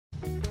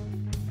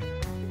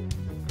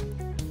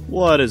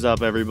What is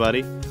up,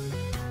 everybody?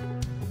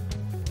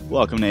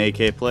 Welcome to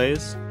AK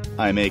Plays.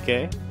 I'm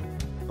AK.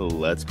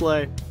 Let's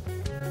play.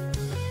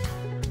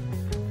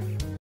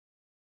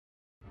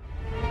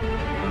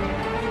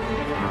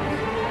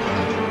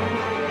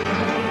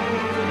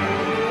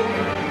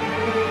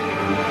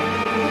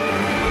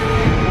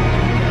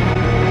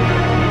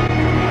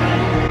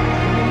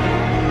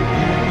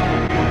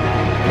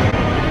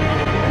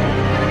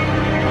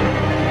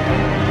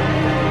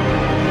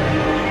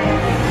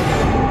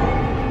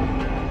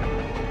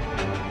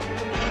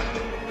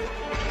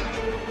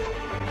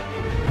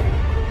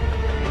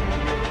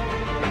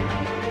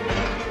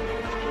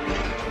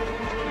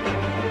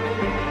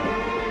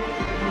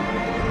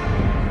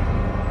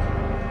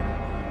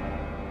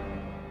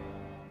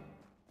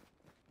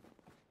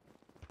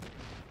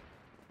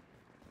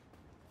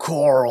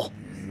 Coral,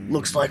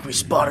 looks like we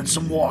spotted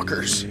some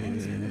walkers.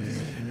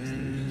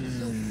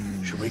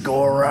 Should we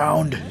go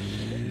around?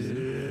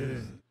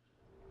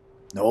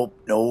 Nope,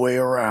 no way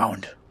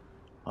around.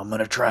 I'm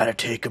gonna try to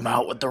take him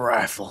out with the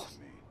rifle.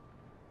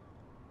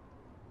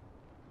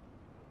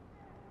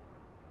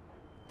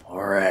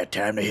 Alright,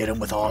 time to hit him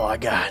with all I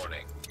got.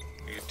 Warning.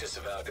 You've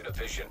disavowed a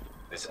division.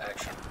 This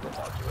action will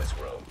mark you as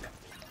rogue.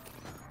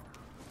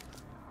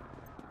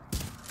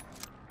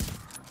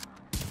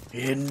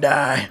 He didn't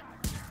die.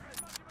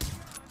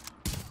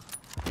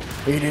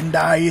 He didn't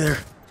die either.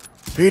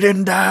 He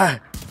didn't die.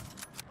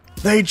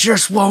 They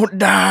just won't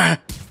die.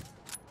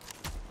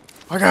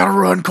 I gotta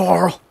run,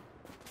 Carl.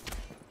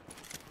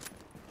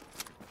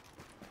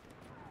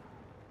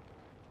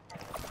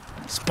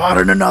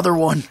 Spotted another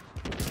one.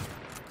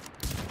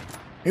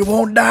 He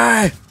won't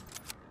die.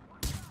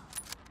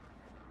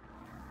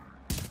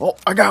 Oh,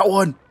 I got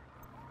one.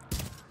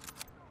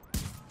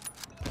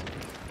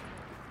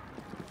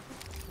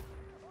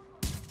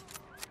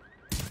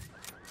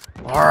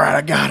 Alright,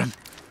 I got him.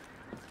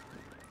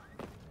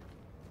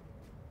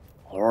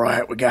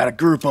 Alright, we got a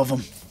group of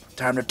them.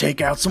 Time to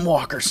take out some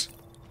walkers.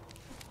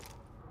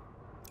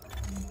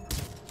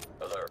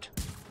 Alert.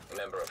 A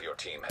member of your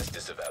team has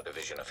disavowed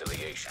division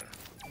affiliation.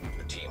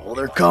 The team Oh,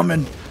 they're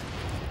coming.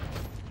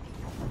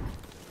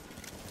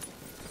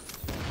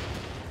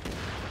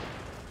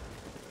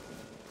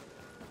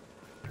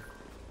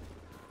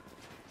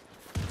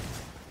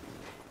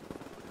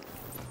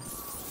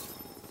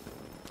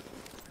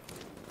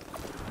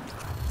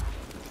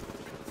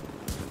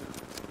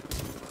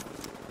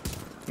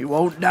 He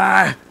won't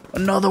die.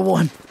 Another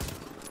one.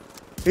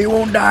 He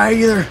won't die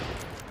either.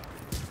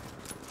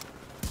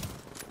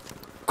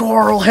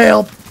 Coral,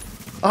 help.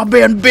 I've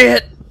been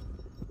bit.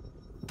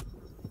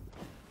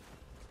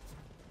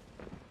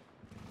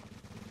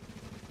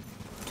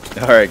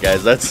 Alright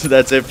guys, that's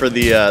it for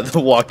the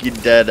Walking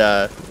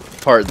Dead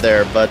part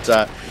there, but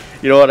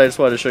you know what, I just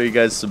wanted to show you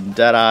guys some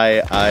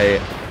Deadeye.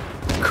 I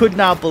could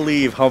not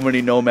believe how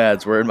many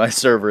nomads were in my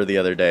server the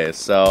other day,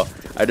 so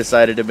I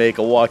decided to make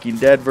a Walking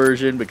Dead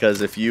version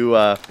because if you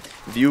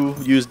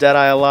use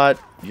Deadeye a lot,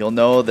 you'll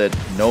know that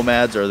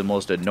nomads are the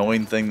most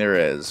annoying thing there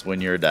is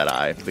when you're a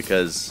Deadeye,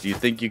 because you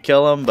think you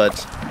kill them,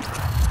 but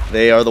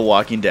they are the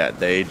Walking Dead.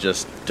 They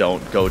just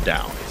don't go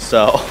down.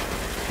 So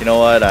you know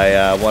what,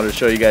 I wanted to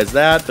show you guys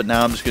that, but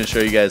now I'm just going to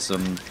show you guys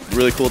some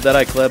really cool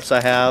Deadeye clips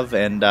I have,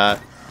 and I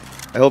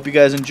hope you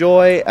guys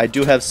enjoy. I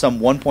do have some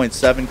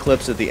 1.7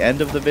 clips at the end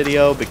of the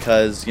video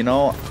because, you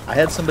know, I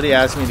had somebody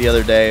ask me the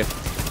other day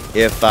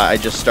if I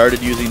just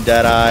started using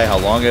Deadeye, how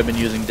long I've been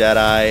using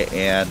Deadeye,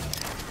 and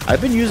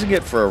I've been using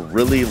it for a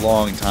really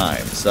long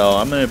time. So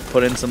I'm going to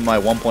put in some of my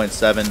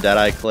 1.7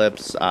 Deadeye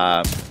clips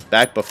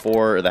back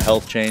before the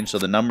health change, so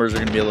the numbers are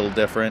going to be a little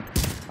different.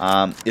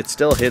 It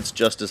still hits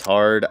just as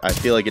hard. I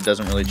feel like it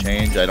doesn't really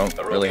change. I don't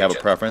really have a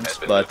preference,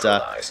 but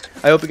I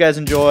hope you guys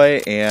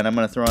enjoy, and I'm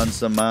going to throw on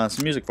some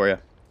music for you.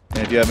 And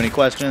if you have any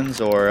questions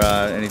or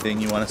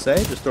anything you want to say,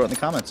 just throw it in the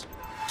comments.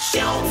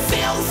 She'll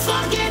feel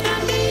fucking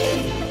at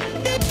me.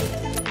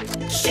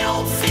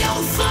 She'll feel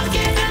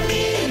fucking